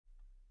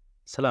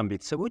ሰላም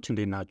ቤተሰቦች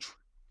እንዴት ናችሁ?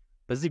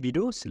 በዚህ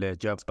ቪዲዮ ስለ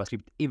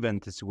JavaScript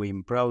ኢቨንትስ ወይም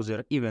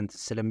ብራውዘር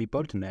ኢቨንትስ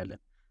ስለሚባሉት እናያለን።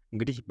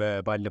 እንግዲህ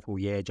ባለፈው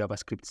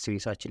የጃቫስክሪፕት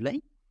ሲሪሳችን ላይ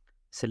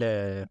ስለ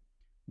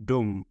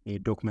ዶም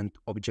የዶክመንት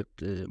ኦብጀክት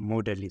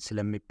ሞዴል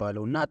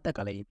ስለሚባለውና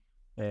አጠቃላይ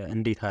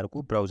እንዴት አድርጎ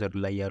ብራውዘር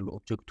ላይ ያሉ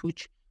ኦብጀክቶች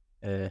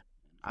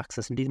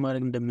አክሰስ እንዴት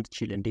ማድረግ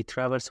እንደምትችል እንዴት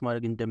ትራቨርስ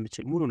ማድረግ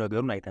እንደምትችል ሙሉ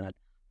ነገሩን አይተናል።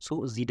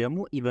 እዚህ ደግሞ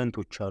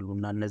ኢቨንቶች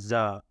አሉና እነዛ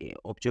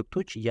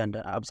ኦብጀክቶች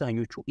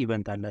አብዛኞቹ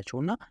ኢቨንት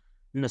አላቸውና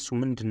እነሱ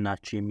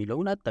ምንድናቸው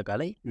የሚለውን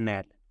አጠቃላይ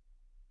እናያለን።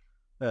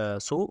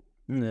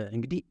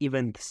 እንግዲህ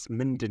ኢቨንትስ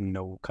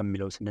ምንድነው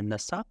ከሚለው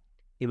ስንነሳ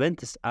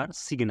ኢቨንትስ አር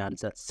ሲግናል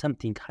that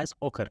something has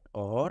occurred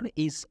or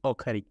is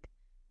occurring።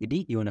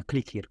 እንግዲህ የሆነ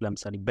ክሊክ ሂር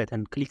ለምሳሌ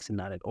በተን ክሊክ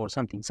ስናደርግ or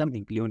something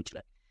ሊሆን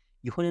ይችላል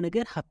የሆነ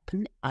ነገር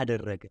ሀፕን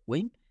አደረገ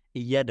ወይም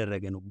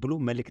እያደረገ ነው ብሎ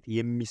መልእክት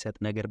የሚሰጥ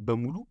ነገር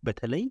በሙሉ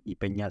በተለይ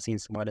በእኛ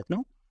ሴንስ ማለት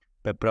ነው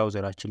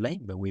በብራውዘራችን ላይ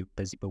በዌብ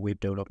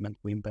ዴቨሎፕመንት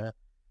ወይም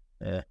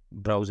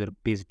ብራውዘር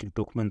ቤዝድ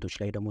ዶክመንቶች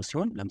ላይ ደግሞ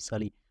ሲሆን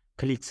ለምሳሌ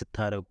ክሊክ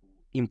ስታረጉ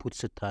ኢንፑት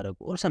ስታረጉ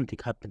or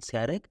something happen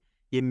ሲያደርግ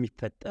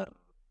የሚፈጠር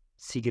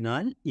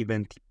ሲግናል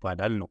ኢቨንት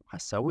ይባላል ነው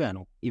ሐሳቡ። ያ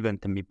ነው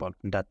ኢቨንት የሚባሉት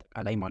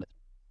እንዳጠቃላይ ማለት ነው።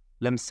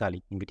 ለምሳሌ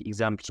እንግዲህ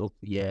ኤግዛምፕልስ ኦፍ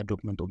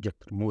የዶክመንት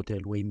ኦብጀክት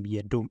ሞዴል ወይም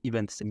የዶም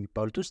ኢቨንትስ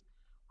የሚባሉት ውስጥ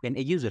when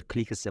a user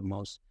clicks the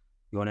mouse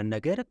የሆነ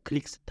ነገር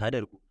ክሊክ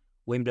ስታደርጉ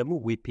ወይም ደግሞ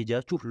ዌብ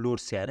ፔጃችሁ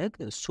ሎድ ሲያደርግ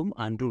እሱም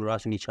አንዱ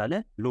ራሱን የቻለ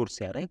ሎድ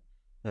ሲያደርግ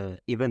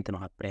ኢቨንት ነው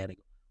ሀፕን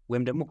ያደርገው።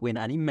 ወይም ደግሞ when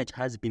an image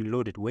has been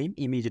loaded ወይም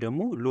ኢሜጅ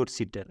ደግሞ ሎድ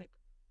ሲደረግ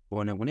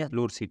በሆነ ሁኔታ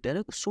ሎድ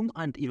ሲደረግ እሱም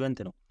አንድ ኢቨንት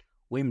ነው።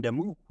 ወይም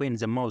ደግሞ when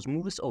the mouse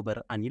moves over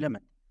an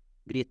element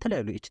እንግዲህ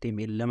የተለያዩ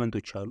HTML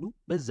ኤሌመንቶች አሉ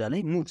በዛ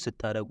ላይ ሙቭ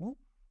ስታደርጉ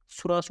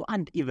እሱ ራሱ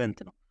አንድ ኢቨንት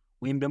ነው።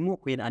 ወይም ደግሞ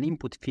when an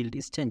input field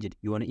is changed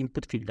የሆነ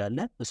ኢንፑት ፊልድ አለ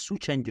እሱ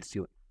ቼንጅ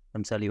ሲሆን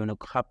ለምሳሌ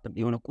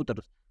የሆነ ቁጥር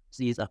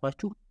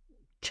እየጻፋችሁ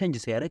ቼንጅ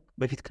ሲያደርግ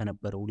በፊት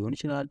ከነበረው ሊሆን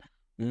ይችላል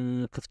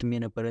ክፍትም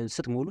የነበረ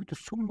ስትሞሉት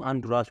እሱም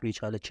አንዱ ራሱ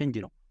የቻለ ቼንጅ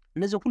ነው።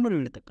 እነዚህ ሁሉንም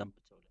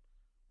እንጠቀምባቸዋለን።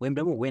 ወይም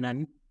ደግሞ when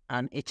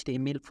an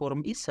HTML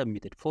form is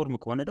submitted ፎርም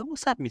ከሆነ ደግሞ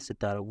ሳብሚት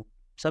ስታረጉ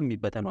ሰብሚት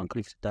በተኗን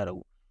ክሊክ ስታረጉ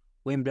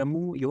ወይም ደግሞ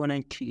የሆነ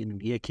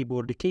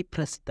የኪቦርድ ኬይ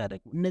ፕረስ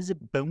ስታደርጉ እነዚህ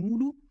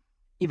በሙሉ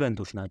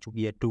ኢቨንቶች ናቸው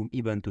የዶም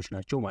ኢቨንቶች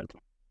ናቸው ማለት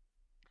ነው።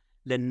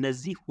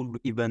 ለነዚህ ሁሉ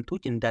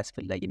ኢቨንቶች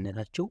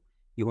እንዳስፈላጊነታቸው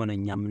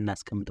የሆነኛ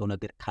የምናስቀምጠው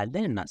ነገር ካለ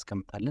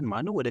እናስቀምጣለን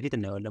ማለት ነው። ወደፊት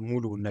እናየዋለን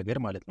ሙሉውን ነገር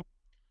ማለት ነው።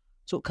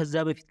 ከዛ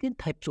በፊት ግን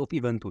ታይፕስ ኦፍ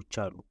ኢቨንቶች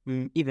አሉ።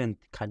 ኢቨንት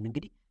ካልን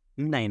እንግዲህ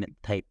ምን አይነት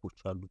ታይፖች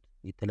አሉት?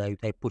 የተለያዩ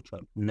ታይፖች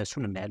አሉ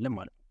እነሱን እናያለን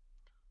ማለት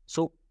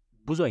ነው።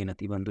 ብዙ አይነት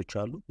ኢቨንቶች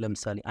አሉ።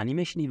 ለምሳሌ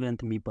አኒሜሽን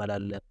ኢቨንት የሚባል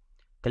አለ፣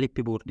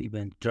 ክሊፕቦርድ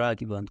ኢቨንት፣ ድራግ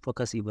ኢቨንት፣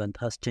 ፎከስ ኢቨንት፣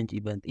 ሃስ ቼንጅ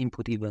ኢቨንት፣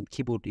 ኢንፑት ኢቨንት፣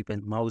 ኪቦርድ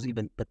ኢቨንት፣ ማውዝ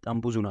ኢቨንት በጣም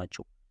ብዙ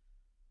ናቸው።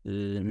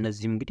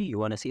 እነዚህም እንግዲህ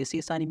የሆነ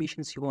ሲኤስኤስ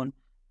አኒሜሽን ሲሆን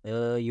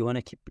የሆነ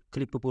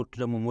ክሊፕቦርድ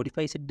ደግሞ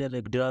ሞዲፋይ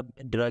ሲደረግ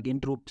ድራግ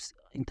ኤንድ ድሮፕ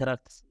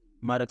ኢንተራክት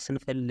ማድረግ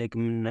ስንፈልግ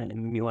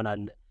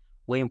ይሆናል።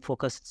 ወይም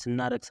ፎከስ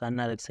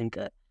ሳናረግ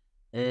ስንቀር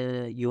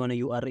የሆነ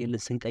URL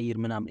ስንቀይር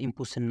ምናምን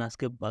ኢንፑት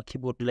ስናስገባ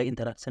ኪቦርድ ላይ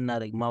ኢንተራክት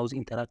ስናደርግ ማውዝ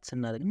ኢንተራክት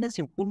ስናደርግ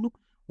እነዚህም ሁሉ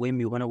ወይም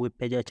የሆነ ዌብ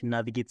ፔጃችን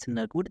ናቪጌት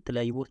ስናደርግ ወደ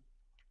ተለያዩ ቦታ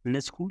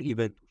እነዚህ ሁሉ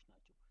ኢቨንቶች ናቸው።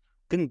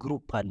 ግን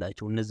ግሩፕ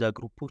አላቸው። እነዛ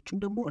ግሩፖችን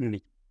ደግሞ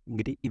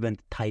እንግዲህ ኢቨንት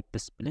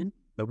ታይፕስ ብለን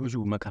በብዙ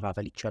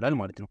መከፋፈል ይቻላል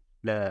ማለት ነው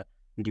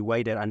እንዲህ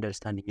ዋይደር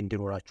አንደርስታንዲንግ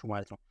እንዲኖራችሁ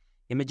ማለት ነው።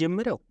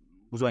 የመጀመሪያው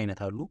ብዙ አይነት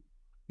አሉ።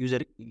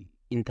 ዩዘር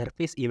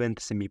ኢንተርፌስ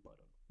ኢቨንትስ የሚባሉ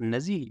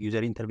እነዚህ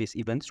ዩዘር ኢንተርፌስ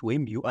ኢቨንትስ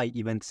ወይም UI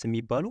ኢቨንትስ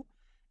የሚባሉ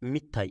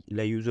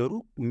ለዩዘሩ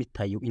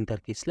የሚታየው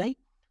ኢንተርፌስ ላይ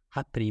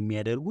ሀፕን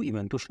የሚያደርጉ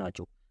ኢቨንቶች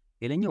ናቸው።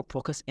 ሌላኛው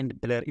ፎከስ ኤንድ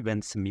ብለር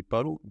ኢቨንትስ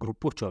የሚባሉ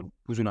ግሩፖች አሉ፣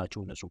 ብዙ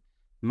ናቸው እነሱ።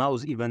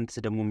 ማውዝ ኢቨንትስ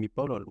ደግሞ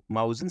የሚባሉ አሉ።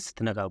 ማውዝን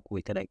ስትነካኩ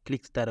የተለያዩ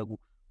ክሊክ ስታደርጉ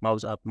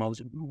ማውዝ አፕ ማውዝ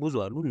ብዙ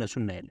አሉ፣ እነሱ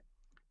እናያለን።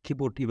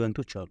 ኪቦርድ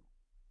ኢቨንቶች አሉ፣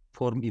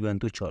 ፎርም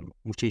ኢቨንቶች አሉ፣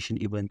 ሙቴሽን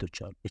ኢቨንቶች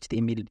አሉ።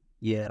 HTML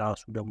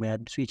የራሱ ደግሞ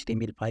ያድሱ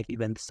HTML5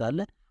 ኢቨንትስ አለ፣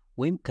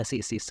 ወይም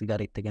ከCSS ጋር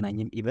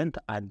የተገናኘም ኢቨንት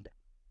አለ።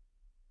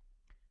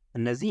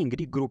 እነዚህ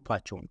እንግዲህ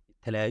ግሩፓቸው ነው።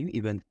 የተለያዩ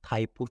ኢቨንት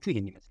ታይፖቹ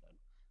ይሄን ይመስላሉ።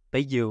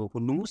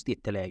 በየሁሉም ውስጥ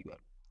የተለያዩ አሉ።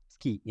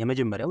 እስኪ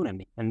የመጀመሪያውን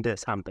እንደ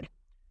ሳምፕል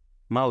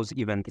ማውዝ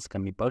ኢቨንትስ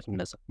ከሚባሉት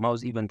እነዛ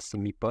ማውዝ ኢቨንትስ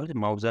የሚባሉት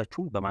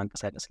ማውዛችሁ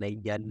በማንቀሳቀስ ላይ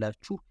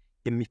ያላችሁ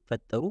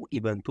የሚፈጠሩ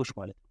ኢቨንቶች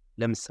ማለት ነው።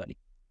 ለምሳሌ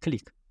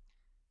ክሊክ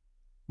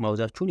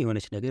ማውዛችሁን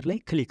የሆነች ነገር ላይ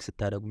ክሊክ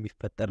ስታደርጉ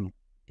የሚፈጠር ነው።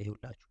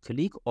 ይኸውላችሁ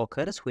ክሊክ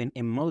ኦከርስ when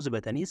a mouse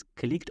button is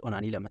clicked on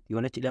an element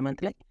የሆነች ኤሌመንት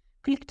ላይ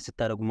ክሊክ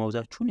ስታደርጉ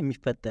ማውዛችሁን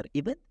የሚፈጠር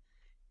ኢቨንት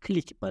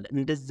ክሊክ ይባላል።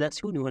 እንደዛ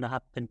ሲሆን የሆነ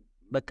ሀፕን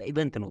በቃ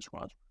ኢቨንት ነው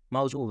ማለት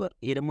ማውዝ ኦቨር።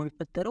 ይሄ ደግሞ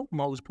የሚፈጠረው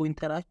ማውዝ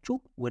ፖይንተራችሁ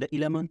ወደ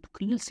ኤሌመንቱ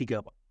ክልል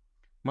ሲገባ፣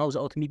 ማውዝ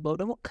አውት የሚባለው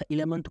ደግሞ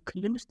ከኤሌመንቱ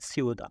ክልል ውስጥ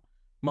ሲወጣ፣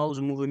 ማውዝ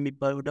ሙቭ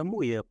የሚባለው ደግሞ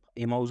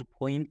የማውዝ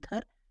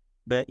ፖይንተር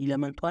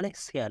በኤሌመንቷ ላይ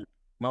ሲያልፍ፣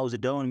 ማውዝ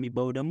ዳውን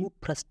የሚባለው ደግሞ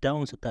ፕረስ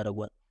ዳውን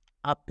ስታደርጓት፣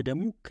 አፕ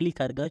ደግሞ ክሊክ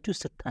አድርጋችሁ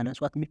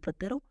ስታነሷት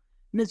የሚፈጠረው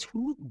እነዚህ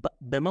ሁሉ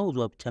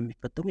በማውዟ ብቻ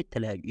የሚፈጠሩ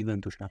የተለያዩ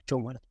ኢቨንቶች ናቸው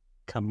ማለት ነው።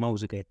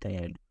 ከማውዝ ጋር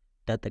የተያያሉ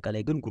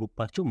እንዳጠቃላይ ግን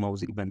ግሩፓቸው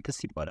ማውዝ ኢቨንትስ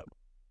ይባላሉ።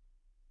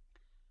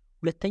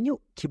 ሁለተኛው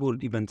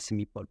ኪቦርድ ኢቨንትስ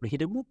የሚባሉ ይሄ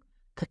ደግሞ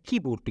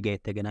ከኪቦርድ ጋር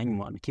የተገናኙ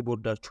ማለት ነው።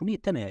 ኪቦርዳችሁን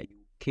የተለያዩ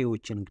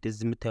ኬዎችን እንግዲህ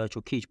እዚህ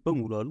የምታዩቸው ኬዎች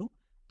በሙሉ አሉ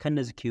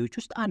ከነዚህ ኪዎች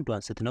ውስጥ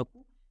አንዷን ስትነኩ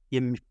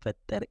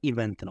የሚፈጠር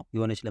ኢቨንት ነው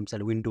የሆነች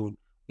ለምሳሌ ዊንዶውን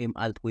ወይም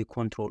አልት ወይ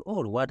ኮንትሮል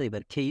ኦር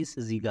ዋትኤቨር ኬስ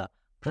እዚህ ጋር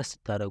ፕረስ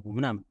ታደርጉ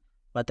ምናምን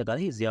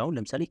በአጠቃላይ እዚህ አሁን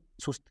ለምሳሌ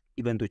 3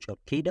 ኢቨንቶች አሉ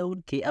ኬ ዳውን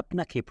ኬ አፕ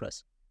እና ኬ ፕረስ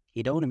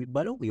ኬ ዳውን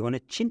የሚባለው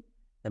የሆነችን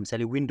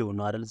ለምሳሌ ዊንዶውን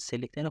ነው አይደል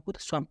ሴሌክት ያደረኩት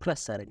እሷን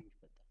ፕረስ አደረግ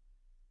የሚፈጠር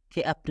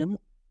ኬ አፕ ደግሞ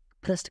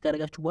ፕረስ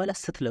ካደረጋችሁ በኋላ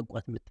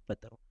ስትለቋት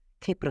የምትፈጠረው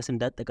ኬ ፕረስ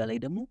እንዳጠቃላይ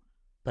ደግሞ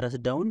ፕረስ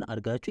ዳውን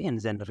አድርጋችሁ ኤንድ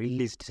ዘን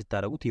ሪሊዝድ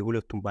ስታደርጉት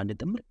የሁለቱም ባንድ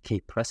ጥምር ኬ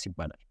ፕረስ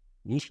ይባላል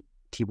ይህ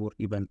ኪቦርድ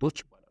ኢቨንቶች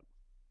ይባላሉ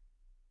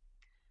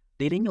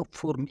ሌላኛው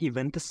ፎርም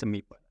ኢቨንትስ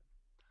የሚባላል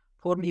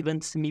ፎርም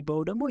ኢቨንትስ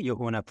የሚባለው ደግሞ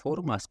የሆነ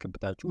ፎርም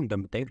አስገብታችሁ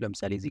እንደምታዩት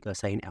ለምሳሌ እዚህ ጋር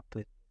ሳይን አፕ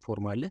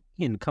ፎርም አለ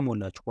ይሄን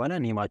ከሞላችሁ በኋላ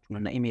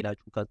ኔማችሁንና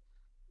ኢሜይላችሁን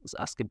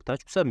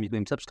አስገብታችሁ ሰብሚት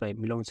ወይም ሰብስክራይብ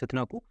የሚለውን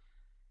ስትነኩ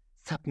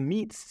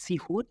ሰብሚት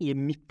ሲሆን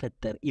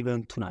የሚፈጠር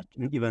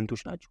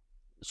ኢቨንቶች ናቸው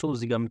ሶ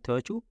እዚህ ጋር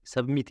የምታዩቸው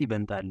ሰብሚት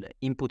ኢቨንት አለ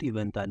ኢንፑት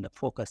ኢቨንት አለ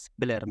ፎከስ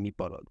ብለር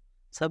የሚባሉ አሉ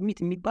ሰብሚት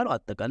የሚባለው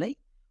አጠቃላይ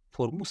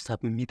ፎርሙ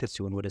ሰብሚት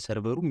ሲሆን ወደ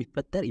ሰርቨሩ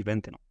የሚፈጠር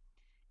ኢቨንት ነው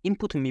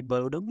ኢንፑት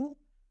የሚባለው ደግሞ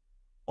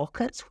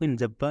occurs when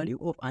the value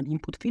of an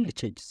input field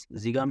changes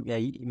እዚህ ጋር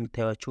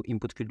የምታዩቸው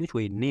ኢንፑት ፊልዶች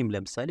ወይ ኔም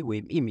ለምሳሌ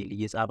ወይም ኢሜል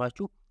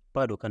እየጻፋችሁ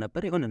ባዶ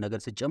ከነበር የሆነ ነገር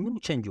ሲጨምሩ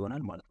ቼንጅ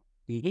ይሆናል ማለት ነው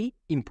ይሄ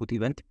ኢንፑት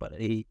ኢቨንት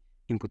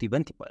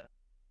ይባላል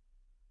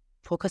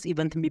ፎከስ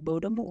ኢቨንት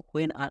የሚባለው ደግሞ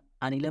when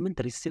an element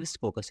receives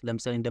focus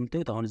ለምሳሌ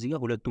እንደምታዩት አሁን እዚህ ጋር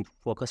ሁለቱም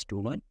ፎከስድ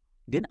ሆኗል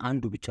ግን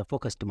አንዱ ብቻ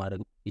ፎከስድ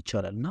ማድረግ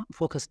ይቻላልና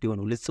ፎከስድ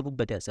ሆኖ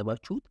ልጽፉበት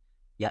ያሰባችሁት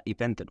ያ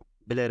ኢቨንት ነው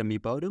ብለር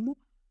የሚባለው ደግሞ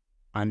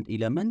አንድ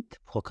ኤሌመንት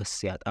ፎከስ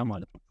ሲያጣ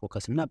ማለት ነው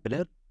ፎከስ እና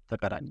ብለር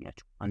ተቃራኒ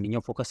ናቸው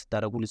አንደኛው ፎከስ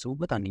ስታደርጉ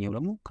ልጽፉበት አንደኛው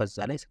ደግሞ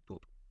ከዛ ላይ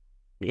ስትወጡ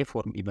ይሄ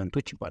ፎርም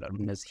ኢቨንቶች ይባላሉ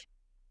እነዚህ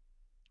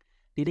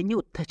ሌላኛው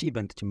ታች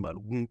ኢቨንት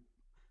ይባላሉ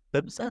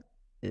በብዛት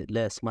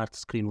ለስማርት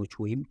ስክሪኖች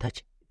ወይም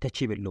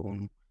ታችብል ለሆኑ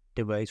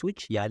ዲቫይሶች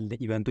ያለ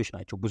ኢቨንቶች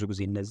ናቸው ብዙ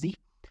ጊዜ እነዚህ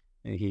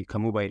ይሄ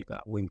ከሞባይል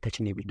ጋር ወይም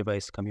ታችኔብል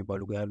ዲቫይስ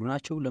ከሚባሉ ጋር ያሉ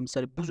ናቸው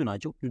ለምሳሌ ብዙ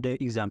ናቸው እንደ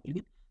ኤግዛምፕል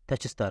ግን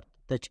ታች ስታርት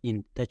ታች ኢን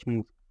ታች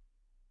ሙቭ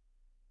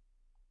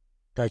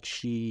ታች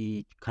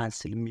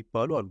ካንስል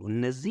የሚባሉ አሉ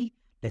እነዚህ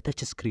ለታች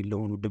ስክሪን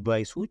ለሆኑ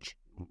ዲቫይሶች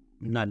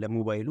እና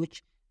ለሞባይሎች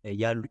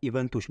ያሉ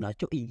ኢቨንቶች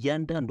ናቸው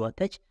እያንዳንዱ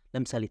ታች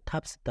ለምሳሌ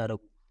ታፕ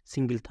ስታደርጉ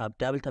ሲንግል ታፕ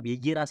ዳብል ታፕ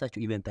የየራሳቸው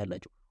ኢቨንት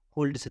አላቸው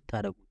ሆልድ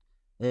ስታደርጉ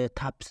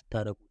ታፕ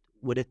ስታደርጉ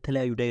ወደ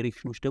ተለያዩ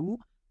ዳይሬክሽኖች ደግሞ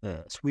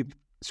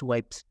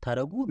ስዋይፕ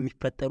ስታደርጉ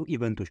የሚፈጠሩ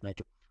ኢቨንቶች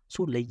ናቸው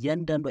ሶ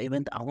ለእያንዳንዱ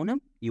ኢቨንት አሁንም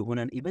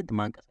የሆነን ኢቨንት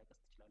ማንቀሳቀስ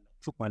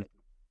ትችላላችሁ ማለት ነው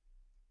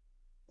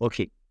ኦኬ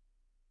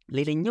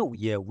ሌላኛው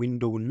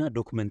የዊንዶው እና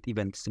ዶክመንት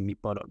ኢቨንትስ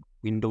የሚባሉ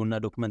ዊንዶው እና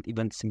ዶክመንት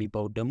ኢቨንትስ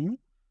የሚባሉ ደግሞ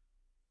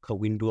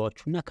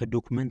ከዊንዶዋችሁና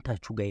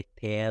ከዶክመንታችሁ ጋር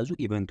የተያያዙ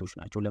ኢቨንቶች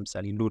ናቸው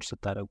ለምሳሌ ሎድ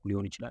ስታደርጉ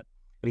ሊሆን ይችላል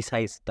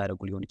ሪሳይዝ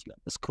ስታደርጉ ሊሆን ይችላል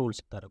ስክሮል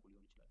ስታደርጉ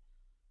ሊሆን ይችላል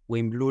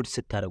ወይም ሎድ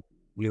ስታደርጉ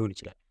ሊሆን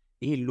ይችላል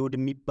ይሄ ሎድ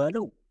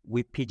የሚባለው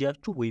ዌብ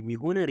ፔጃችሁ ወይም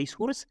የሆነ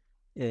ሪሶርስ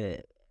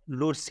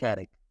ሎድ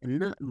ሲያደርግ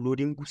እና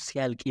ሎዲንጉ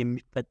ሲያልቅ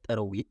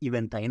የሚፈጠረው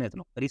የኢቨንት አይነት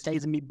ነው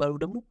ሪሳይዝ የሚባለው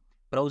ደግሞ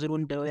ብራውዘር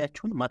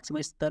ወንዳያችሁን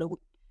ማክሲማይዝ ስታደርጉ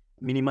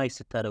ሚኒማይዝ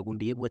ስታደርጉ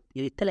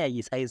የተለያየ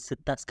ሳይዝ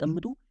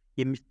ስታስቀምጡ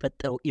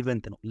የሚፈጠረው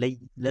ኢቨንት ነው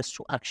ለሱ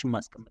አክሽን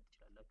ማስቀመጥ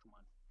ትችላላችሁ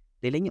ማለት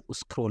ሌላኛው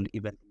ስክሮል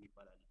ኢቨንት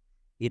ይባላል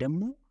ይሄ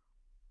ደግሞ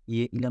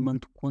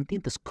የኤሌመንቱ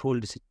ኮንቴንት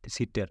ስክሮልድ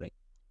ሲደረግ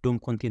ዶም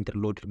ኮንቴንት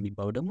ሎድ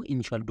የሚባለው ደግሞ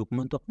ኢኒሻል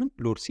ዶክመንቱ አሁንም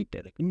ሎድ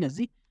ሲደረግ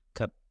እነዚህ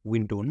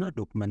ከዊንዶው እና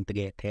ዶክመንት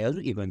ጋር የተያያዙ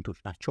ኢቨንቶች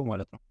ናቸው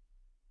ማለት ነው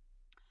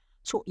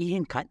ሶ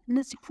ይሄን ካል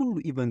እነዚህ ሁሉ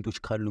ኢቨንቶች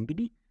ካሉ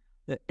እንግዲህ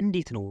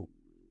እንዴት ነው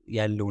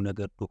ያለው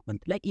ነገር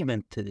ዶክመንት ላይ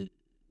ኢቨንት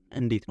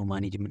እንዴት ነው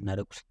ማኔጅ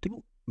የምናደርገው ስትሉ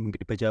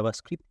እንግዲህ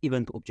በጃቫስክሪፕት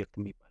ኢቨንት ኦብጀክት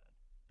የሚባል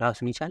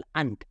ራሱን ይቻል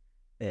አንድ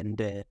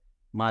እንደ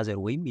ማዘር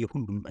ወይም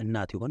የሁሉም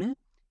እናት የሆነ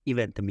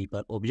ኢቨንት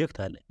የሚባል ኦብጀክት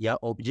አለ ያ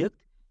ኦብጀክት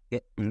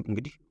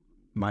እንግዲህ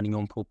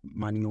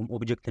ማንኛውም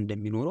ኦብጀክት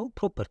እንደሚኖረው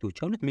ፕሮፐርቲዎች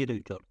አሉት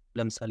ሜተዶች አሉት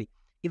ለምሳሌ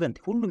ኢቨንት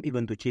ሁሉም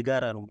ኢቨንቶች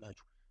የጋራ ነው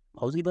ብላችሁ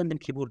ማውዝ ኢቨንትም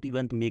ኪቦርድ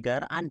ኢቨንትም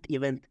የጋራ አንድ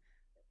ኢቨንት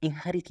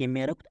ኢንሄሪት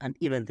የሚያደርጉት አንድ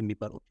ኢቨንት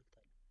የሚባል ኦብጀክት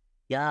አለ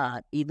ያ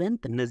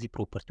ኢቨንት እነዚህ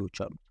ፕሮፐርቲዎች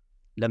አሉት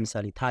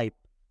ለምሳሌ ታይፕ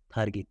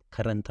ታርጌት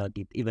ከረንት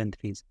ታርጌት ኢቨንት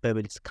ፌዝ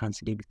በብልስ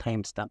ካንስሌብል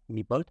ታይም ስታምፕ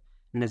የሚባሉት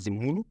እነዚህ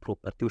ሙሉ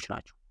ፕሮፐርቲዎች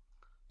ናቸው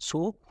ሶ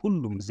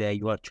ሁሉም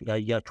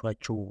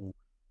ያያችኋቸው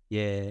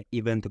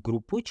የኢቨንት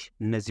ግሩፖች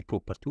እነዚህ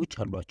ፕሮፐርቲዎች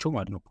አሏቸው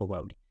ማለት ነው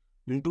ፕሮባብሊ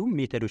እንዲሁም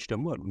ሜተዶች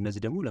ደግሞ አሉ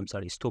እነዚህ ደግሞ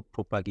ለምሳሌ ስቶፕ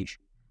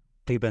ፕሮፓጌሽን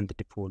ፕሪቨንት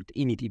ዲፎልት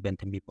ኢኒት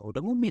ኢቨንት የሚባሉ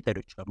ደግሞ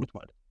ሜተዶች አሉት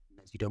ማለት ነው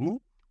እነዚህ ደግሞ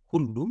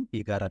ሁሉም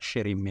የጋራ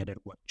ሼር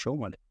የሚያደርጓቸው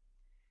ማለት ነው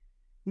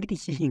እንግዲህ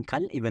ይህን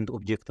ካል ኢቨንት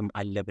ኦብጀክትም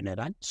አለ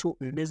ብለናል ሶ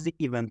እነዚህ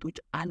ኢቨንቶች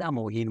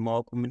አላማው ይሄን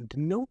ማወቅ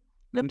ምንድነው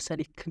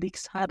ለምሳሌ ክሊክ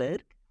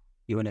ሳደርግ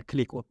የሆነ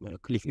ክሊክ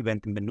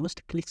ኢቨንት ብንወስድ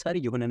ክሊክ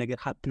ሳደርግ የሆነ ነገር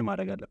ሀፕን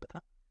ማድረግ አለበት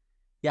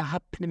ያ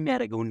ሀፕን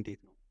የሚያደርገው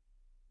እንዴት ነው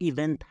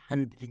ኢቨንት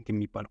ሃንድሊንግ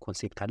የሚባል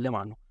ኮንሴፕት አለ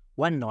ማለት ነው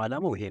ዋናው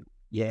አላማው ይሄ ነው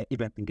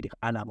የኢቨንት እንግዲህ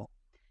አላማው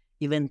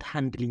ኢቨንት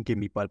ሃንድሊንግ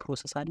የሚባል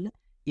ፕሮሰስ አለ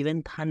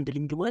ኢቨንት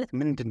ሃንድሊንግ ማለት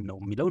ምንድነው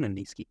የሚለውን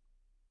እንይ እስኪ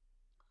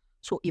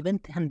ሶ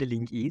ኢቨንት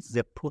ሃንድሊንግ ኢዝ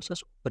ዘ ፕሮሰስ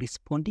ኦፍ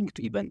ሪስፖንዲንግ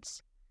ቱ ኢቨንትስ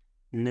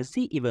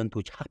እነዚህ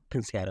ኢቨንቶች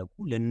ሀፕን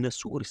ሲያደርጉ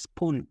ለነሱ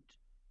ሪስፖንድ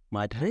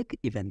ማድረግ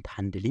ኢቨንት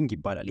ሃንድሊንግ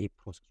ይባላል ይሄ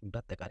ፕሮሰሱ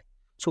እንዳጠቃላይ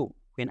ሶ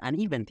when an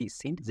event is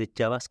sent the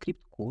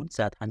javascript code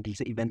that handles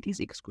the event is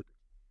executed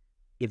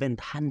event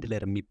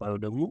handler የሚባለው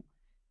ደግሞ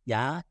ያ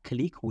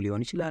ክሊክ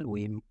ሊሆን ይችላል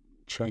ወይም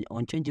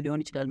on change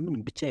ሊሆን ይችላል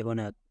ምን ብቻ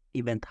የሆነ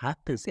event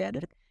happen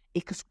ሲያደርግ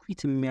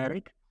execute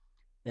የሚያደርግ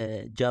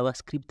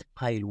javascript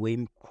ፋይል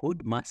ወይም ኮድ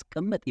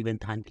ማስቀመጥ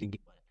event handling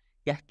ይባላል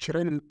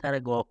ያችረን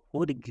የምታረጋው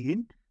ኮድ ግን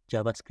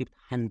javascript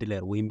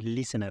handler ወይም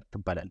listener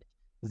ትባላለች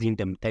እዚህ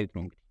እንደምታዩት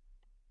ነው እንግዲህ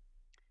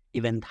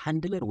event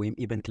handler ወይም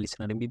event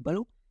listener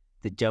የሚባለው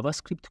the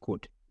javascript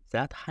code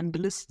that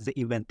handles the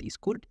event is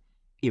called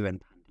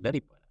event handler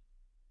ይባላል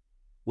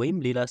ወይም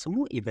ሌላ ስሙ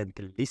event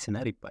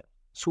listener ይባላል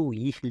so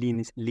ይህ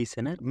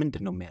listener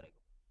ምንድነው የሚያደርገው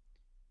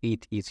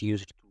it is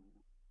used to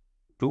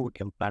do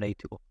a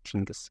variety of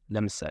things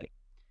ለምሳሌ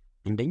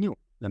እንደኛው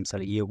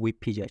ለምሳሌ የዌብ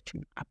ፔጃችን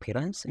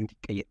appearance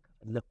እንዲቀየር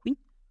ከፈለኩኝ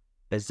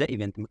በዛ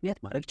ኢቨንት ምክንያት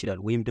ማድረግ ይችላል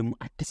ወይም ደግሞ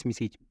አዲስ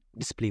ሜሴጅ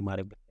ዲስፕሌይ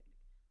ማድረግ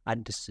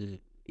አዲስ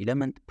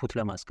ኤሌመንት ፑት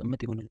ለማስቀመጥ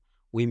ይሆናል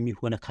ወይም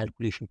የሆነ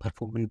ካልኩሌሽን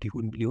ፐርፎርም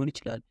እንዲሆን ሊሆን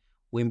ይችላል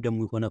ወይም ደግሞ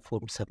የሆነ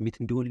ፎርም ሰብሚት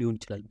እንዲሆን ሊሆን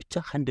ይችላል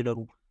ብቻ ሃንድለሩ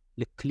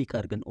ክሊክ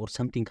አድርገን or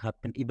something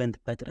happen ኢቨንት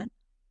ፈጥረን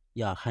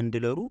ያ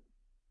ሃንድለሩ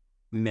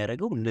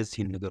የሚያደርገው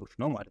እነዚህን ነገሮች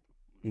ነው ማለት ነው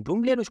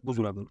እንደውም ሌሎች ብዙ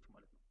ነገሮች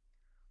ማለት ነው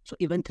ሶ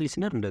ኢቨንት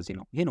ሊስነር እንደዚህ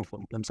ነው ይሄ ነው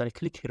ፎርም ለምሳሌ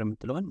ክሊክ ሄር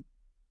የምትለውን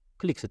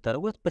ክሊክ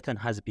ስታደርጉት በተን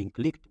has been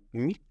clicked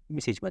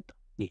ሜሴጅ መጣ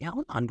ይሄ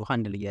አሁን አንዱ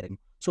ሃንድል እያደረገ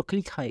ነው ሶ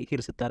ክሊክ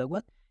ሄር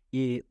ስታደርጓት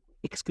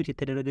የኤክስኪዩት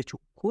የተደረገችው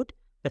ኮድ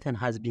በተን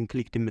has been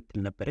clicked የምትል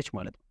ነበረች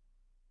ማለት ነው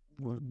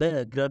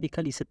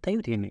በግራፊካሊ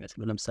ስታዩት ይሄን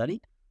ይመስላል ለምሳሌ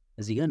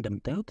እዚህ ጋር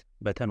እንደምታዩት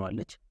በተን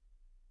አለች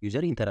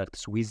ዩዘር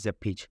ኢንተራክትስ ዊዝ ዘ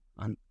ፔጅ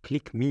አን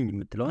ክሊክ ሚ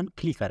የምትለውን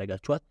ክሊክ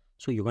አደረጋችኋት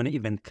ሶ የሆነ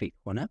ኢቨንት ክሬት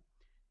ሆነ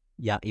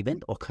ያ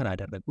ኢቨንት ኦከር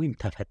አደረገ ወይም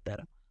ተፈጠረ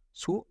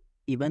ሶ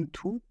ኢቨንቱ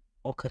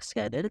ኦከር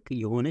ሲያደርግ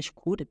የሆነች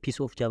ኮድ ፒስ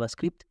ኦፍ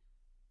ጃቫስክሪፕት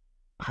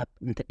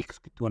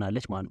ኤክስኪዩት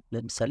ሆናለች ማለት ነው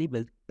ለምሳሌ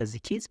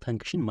በዚህ ኬዝ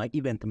ፈንክሽን ማይ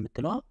ኢቨንት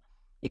የምትለዋ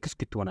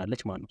ኤክስኪዩት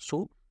ሆናለች ማለት ነው ሶ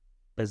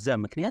በዛ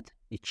ምክንያት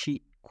እቺ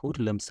ኮድ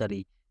ለምሳሌ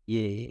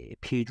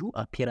የፔጁ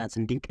አፒራንስ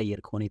እንዲቀየር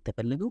ከሆነ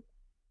የተፈለገው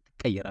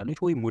ትቀየራለች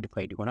ወይ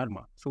ሞዲፋይድ ይሆናል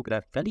ማለት ሶ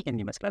ግራፊካሊ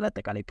እኔ መስላል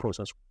አጠቃላይ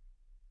ፕሮሰሱ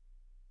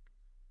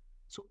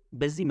ሶ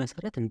በዚህ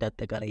መሰረት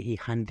እንዳጠቃላይ ይሄ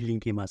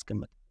ሃንድሊንግ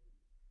የማስቀመጥ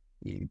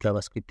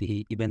ጃቫስክሪፕት ይሄ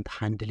ኢቨንት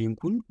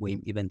ሃንድሊንጉን ወይም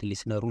ኢቨንት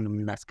ሊስነሩን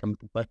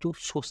የምናስቀምጥባቸው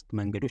ሶስት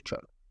መንገዶች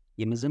አሉ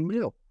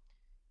የመጀመሪያው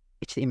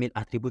HTML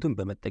አትሪቡትን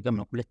በመጠቀም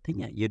ነው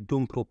ሁለተኛ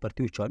የዶም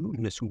ፕሮፐርቲዎች አሉ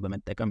እነሱን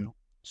በመጠቀም ነው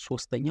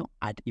ሶስተኛው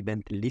አድ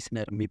ኢቨንት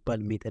ሊስነር የሚባል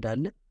ሜተድ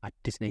አለ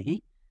አዲስ ነው ይሄ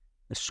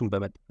እሱን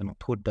በመጠቀም ነው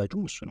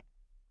ተወዳጁም እሱ ነው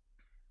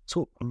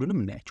ሶ ሁሉንም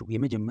እናያቸው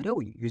የመጀመሪያው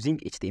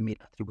ዩዚንግ HTML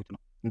አትሪቡት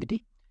ነው እንግዲህ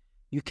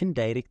you can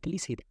directly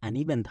set an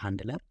event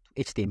handler to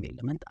HTML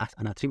element as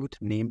an attribute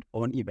named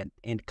on event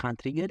and can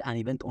trigger an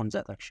event on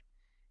that action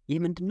ይህ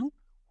ምንድነው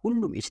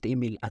ሁሉም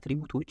HTML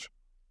አትሪቡቶች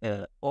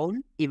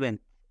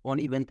on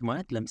event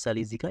ማለት ለምሳሌ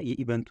እዚህ ጋር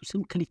የኢቨንቱ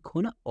ስም ክሊክ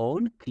ሆነ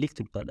on ክሊክ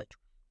ትሉታላችሁ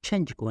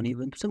ቼንጅ ከሆነ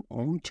ኢቨንቱ ስም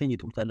on ቼንጅ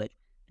ትሉታላችሁ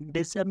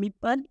እንደዛ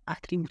የሚባል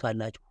አትሪቡት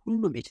አላችሁ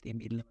ሁሉም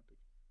HTML ኤሌመንቶች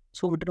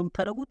ሶ ምንድነው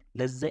የምታደርጉት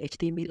ለዛ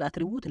HTML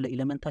አትሪቡት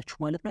ለኤሌመንታችሁ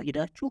ማለት ነው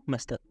ሄዳችሁ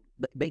መስጠት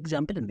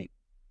በኤግዛምፕል እንይ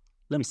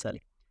ለምሳሌ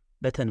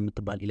በተን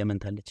የምትባል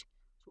ኤሌመንት አለች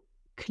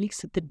ክሊክ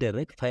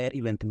ስትደረግ ፋየር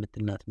ኢቨንት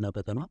የምትልናትና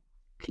በተኗ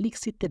ክሊክ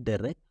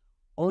ስትደረግ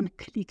on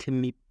ክሊክ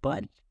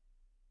የሚባል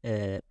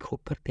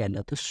ፕሮፐርቲ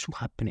ያላት እሱ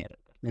ሀፕን ያደርጋል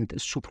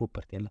እሱ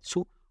ፕሮፐርቲ ያላት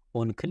ሶ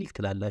on ክሊክ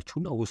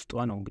ትላላችሁና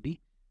ውስጧ ነው እንግዲህ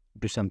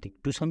do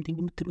something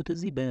የምትሉት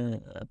እዚህ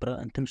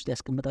በእንትን ውስጥ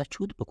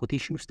ያስቀምጣችሁት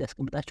በኮቴሽን ውስጥ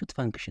ያስቀምጣችሁት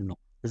ፋንክሽን ነው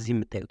እዚህ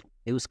የምታዩት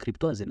ነው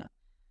ስክሪፕቷ እዚና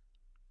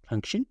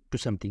ፋንክሽን do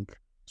something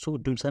ሶ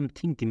do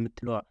something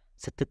የምትለዋ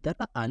ስትጠራ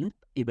አለርት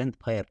ኢቨንት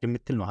ፋየር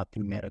የምትል ነው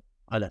ሀፕን የሚያደርግ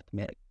አለርት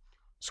የሚያደርግ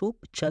ሶ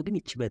ብቻ ግን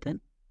ይቺ በተን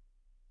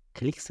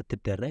ክሊክ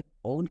ስትደረግ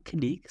on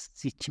ክሊክ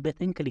ይቺ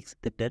በተን ክሊክ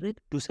ስትደረግ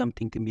do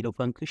something የሚለው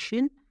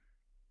ፋንክሽን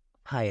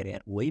ፋየር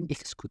ወይም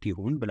ኤክስኪዩት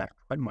ይሁን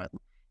ብላችኋል ማለት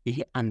ነው ይሄ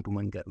አንዱ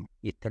መንገድ ነው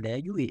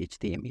የተለያዩ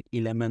የኤችቲኤምኤል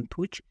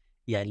ኤሌመንቶች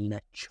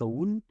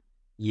ያላቸውን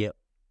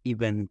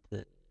የኢቨንት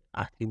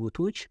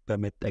አትሪቡቶች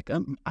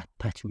በመጠቀም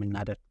አታች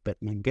የምናደርግበት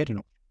መንገድ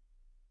ነው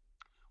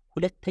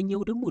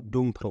ሁለተኛው ደግሞ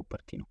ዶም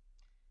ፕሮፐርቲ ነው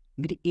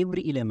እንግዲህ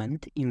every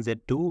element in the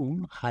DOM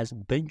has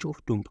bunch of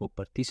DOM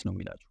properties ነው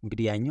የሚላችሁ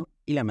እንግዲህ ያኛው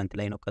ኤሌመንት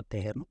ላይ ነው ቀጥታ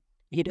ይሄር ነው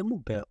ይሄ ደግሞ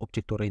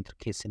በኦብጀክት ኦሪየንትድ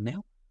ኬስ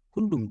ስናየው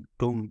ሁሉም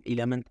DOM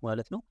ኤሌመንት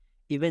ማለት ነው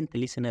ኢቨንት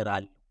ሊስነር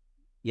አለ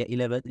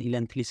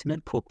የኢቨንት ሊስነር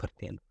ፕሮፐርቲ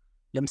ያለው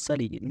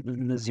ለምሳሌ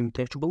እነዚህ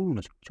የምታያችሁ በሙሉ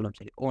ነው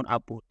ለምሳሌ on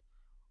upload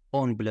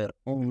on blur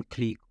on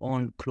click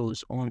on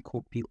close on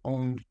copy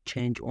on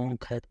change on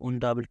cut on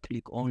double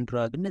click on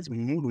drag እነዚህ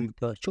ሙሉ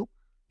የምታያቸው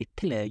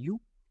የተለያዩ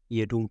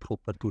የዶም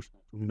ፕሮፐርቲዎች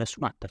ናቸው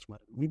እነሱን አታች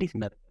ማለት ነው እንዴት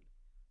እናደርጋለን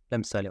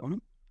ለምሳሌ አሁን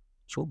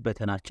ሶ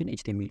በተናችን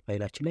HTML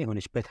ፋይላችን ላይ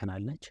ሆነች በተን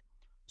አለች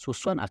ሶ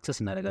እሷን አክሰስ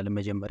እናደርጋለን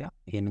መጀመሪያ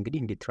ይሄን እንግዲህ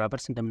እንዴት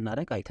ትራቨርስ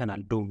እንደምናደርግ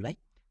አይተናል ዶም ላይ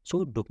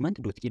ሶ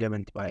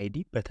document.element በአይዲ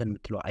በተን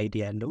የምትለው አይዲ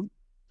ያለውን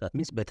that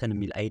means በተን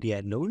የሚል አይዲ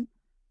ያለውን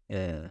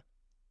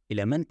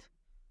ኤሌመንት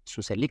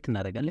እሱ ሴሌክት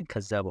እናደርጋለን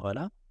ከዛ በኋላ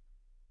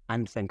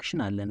አንድ ፈንክሽን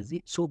አለን እዚህ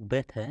ሶ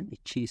በተን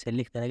እቺ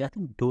ሴሌክት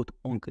አደረጋትን ዶት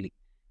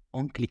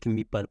on click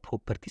የሚባል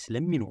ፕሮፐርቲ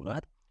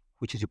ስለሚኖራት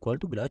which is equal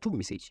to ብላችሁ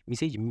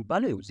ሜሴጅ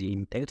የሚባለው እዚህ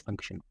የምታዩት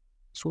ፈንክሽን ነው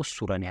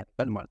እሱ ረን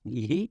ያደርጋል ማለት ነው።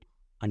 ይሄ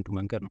አንዱ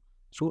መንገድ ነው።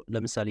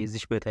 ለምሳሌ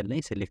እዚህ በተን ላይ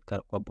ሴሌክት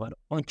ካደረኩ በኋላ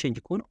ኦን ቼንጅ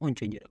ከሆነ ኦን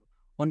ቼንጅ ያደርጋል፣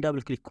 ኦን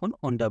ዳብል ክሊክ ከሆነ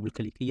ኦን ዳብል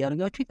ክሊክ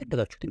እያደረጋችሁ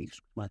የፈለጋችሁትን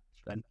ኤክስኪዩት ማለት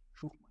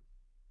ትችላላችሁ።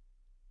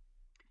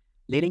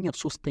 ሌላኛው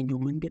ሶስተኛው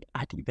መንገድ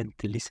አድ ኢቨንት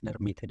ሊስነር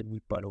ሜተድ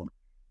የሚባለው ነው።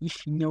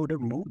 ይህኛው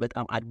ደግሞ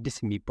በጣም አዲስ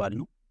የሚባል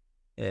ነው።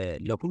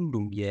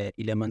 ለሁሉም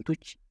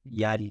የኤሌመንቶች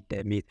ያለ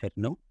ሜተድ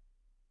ነው።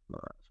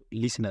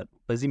 ሊስነር ነው።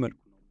 በዚህ መልኩ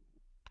ነው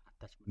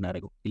አታች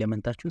የምናደርገው።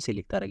 ኤሌመንታችሁን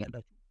ሴሌክት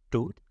አደርጋላችሁ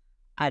ዶት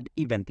አድ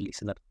ኢቨንት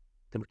ሊስነር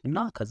እና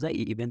ከዛ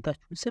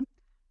የኢቨንታችሁን ስም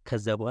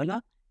ከዛ በኋላ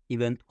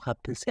ኢቨንቱ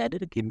ሀፕን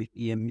ሲያደርግ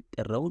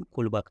የሚጠራውን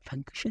ኮልባክ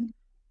ፈንክሽን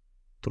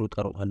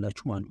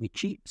ትጠሩታላችሁ ማለት ነው። እቺ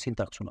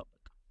ሲንታክሱ ነው።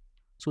 በቃ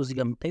እዚህ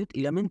ጋር የምታዩት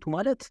ኤሌመንቱ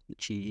ማለት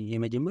እቺ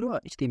የመጀመሪያዋ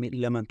ኤችቲኤምኤል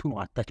ኤሌመንቱ ነው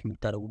አታች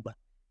የምታደርጉባት።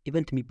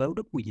 ኢቨንት የሚባለው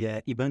ደግሞ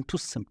የኢቨንቱ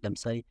ስም፣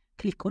 ለምሳሌ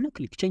ክሊክ ከሆነ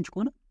ክሊክ፣ ቼንጅ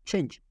ከሆነ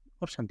ቼንጅ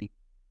ኦር ሰምቲንግ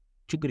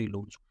ችግር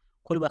የለውም።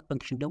 ኮልባክ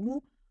ፈንክሽን ደግሞ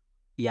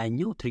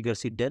ያኛው ትሪገር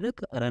ሲደረግ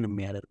ረን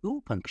የሚያደርገው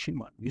ፈንክሽን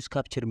ማለት ነው። ዩዝ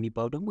ካፕቸር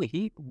የሚባለው ደግሞ ይሄ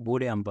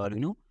ቦሊያን ቫልዩ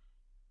ነው።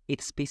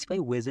 ኢት ስፔሲፋይ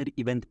ዌዘር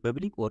ኢቨንት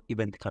በብሊንግ ኦር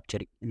ኢቨንት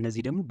ካፕቸሪንግ።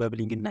 እነዚህ ደግሞ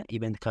በብሊንግ እና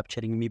ኢቨንት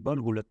ካፕቸሪንግ የሚባሉ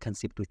ሁለት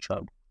ኮንሴፕቶች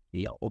አሉ።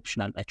 ያው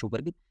ኦፕሽናል ናቸው።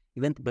 በርግጥ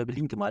ኢቨንት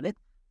በብሊንግ ማለት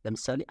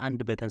ለምሳሌ አንድ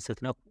በተን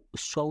ስትነኩ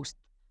እሷ ውስጥ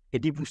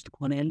ዲቭ ውስጥ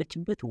ከሆነ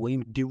ያለችበት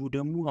ወይም ዲቭ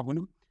ደግሞ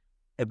አሁንም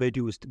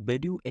በዲቭ ውስጥ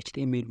በዲቭ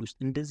ኤችቲኤምኤል ውስጥ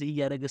እንደዚህ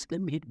እያደረገ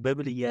ስለሚሄድ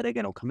በብል እያደረገ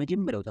ነው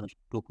ከመጀመሪያው ተነሱ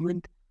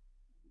ዶክመንት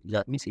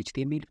ዛት ሚንስ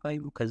ኤችቲኤምኤል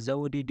ፋይሉ ከዛ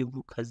ወደ ዲቭ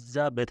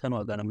ከዛ በተኗ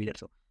ጋር ነው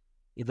የሚደርሰው።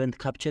 ኢቨንት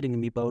ካፕቸሪንግ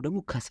የሚባለው ደግሞ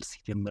ከስር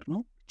ሲጀምር ነው።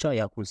 ብቻ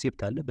ያ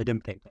ኮንሴፕት አለ፣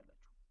 በደንብ ታዩታላችሁ።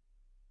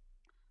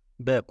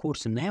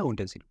 በኮርስ እናየው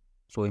እንደዚህ ነው።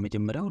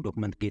 የመጀመሪያው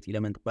ዶክመንት ጌት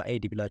ኤሌመንት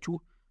በአይዲ ብላችሁ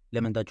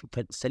ኤሌመንታችሁ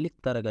ሴሌክት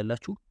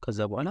ታደርጋላችሁ። ከዛ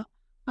በኋላ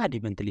አድ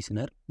ኢቨንት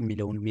ሊስነር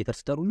የሚለውን ሜተድ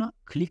ትጠሩና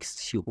ክሊክ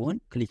ሲሆን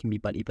ክሊክ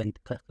የሚባል ኢቨንት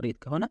ክሬት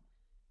ከሆነ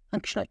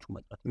ፈንክሽናችሁ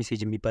መጥራት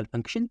ሜሴጅ የሚባል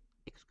ፈንክሽን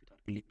ኤክስኪዩት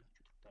አድርጉልኝ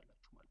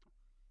ትሉታላችሁ ማለት ነው።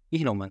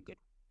 ይህ ነው መንገዱ።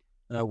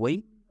 ወይ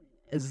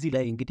እዚህ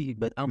ላይ እንግዲህ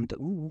በጣም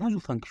ብዙ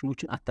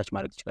ፈንክሽኖችን አታች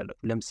ማድረግ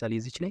ትችላላችሁ። ለምሳሌ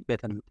እዚች ላይ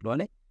በተን የምትለዋ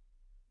ላይ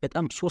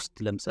በጣም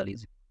 3 ለምሳሌ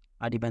እዚህ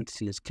አድ ኢቨንት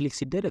ሲልስ ክሊክ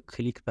ሲደረግ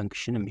ክሊክ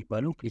ፈንክሽን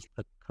የሚባለው ክሊክ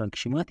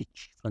ፈንክሽን ማለት እቺ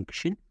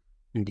ፈንክሽን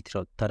እንዴት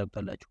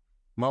ታደርጉታላችሁ።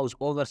 ማውዝ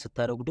ኦቨር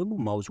ስታደርጉ ደግሞ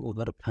ማውዝ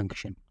ኦቨር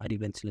ፈንክሽን አድ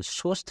ኢቨንት ሲልስ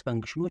 3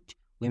 ፈንክሽኖች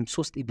ወይም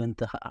 3 ኢቨንት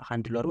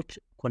ሃንድለሮች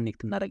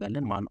ኮኔክት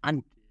እናደርጋለን ማለት ነው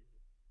አንድ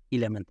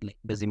ኤሌመንት ላይ።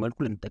 በዚህ መልኩ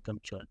ልንጠቀም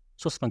ይችላል።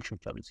 3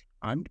 ፈንክሽኖች አሉ እዚህ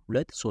 1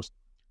 2 3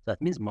 ዛት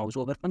ሚንስ ማውዝ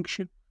ኦቨር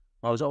ፈንክሽን፣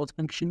 ማውዝ አውት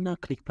ፈንክሽን እና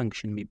ክሊክ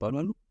ፈንክሽን የሚባሉ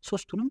አሉ።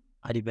 ሶስቱንም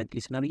አድ ኢቨንት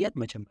ሊስነር እያልን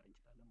መጨመር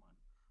እንችላለን ማለት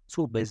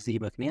ነው። በዚህ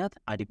ምክንያት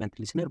አድ ኢቨንት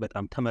ሊስነር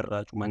በጣም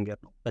ተመራጩ መንገድ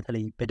ነው።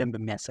 በተለይ በደንብ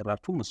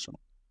የሚያሰራችሁ እሱ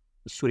ነው።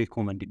 እሱ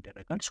ሪኮመንድ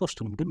ይደረጋል።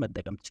 ሶስቱንም ግን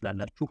መጠቀም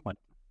ትችላላችሁ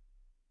ማለት ነው።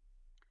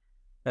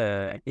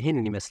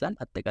 ይሄንን ይመስላል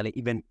አጠቃላይ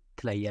ኢቨንት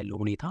ላይ ያለው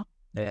ሁኔታ።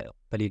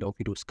 በሌላው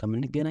ቪዲዮ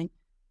እስከምንገናኝ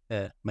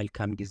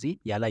መልካም ጊዜ።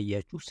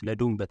 ያላያችሁ ስለ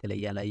ዶም በተለይ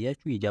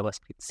ያላያችሁ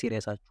የጃቫስክሪፕት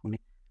ሲሪየሳችሁን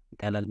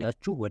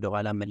ያላያችሁ ወደ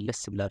ኋላ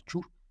መለስ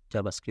ብላችሁ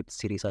ጃቫስክሪፕት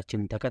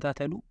ሲሪየሳችንን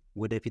ተከታተሉ።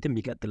 ወደፊትም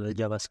ይቀጥላል።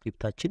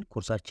 ጃቫስክሪፕታችን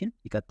ኮርሳችን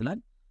ይቀጥላል።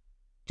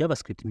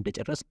 ጃቫስክሪፕት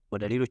እንደጨረስ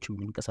ወደ ሌሎችም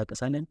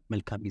እንቀሳቀሳለን።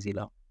 መልካም ጊዜ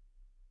ላ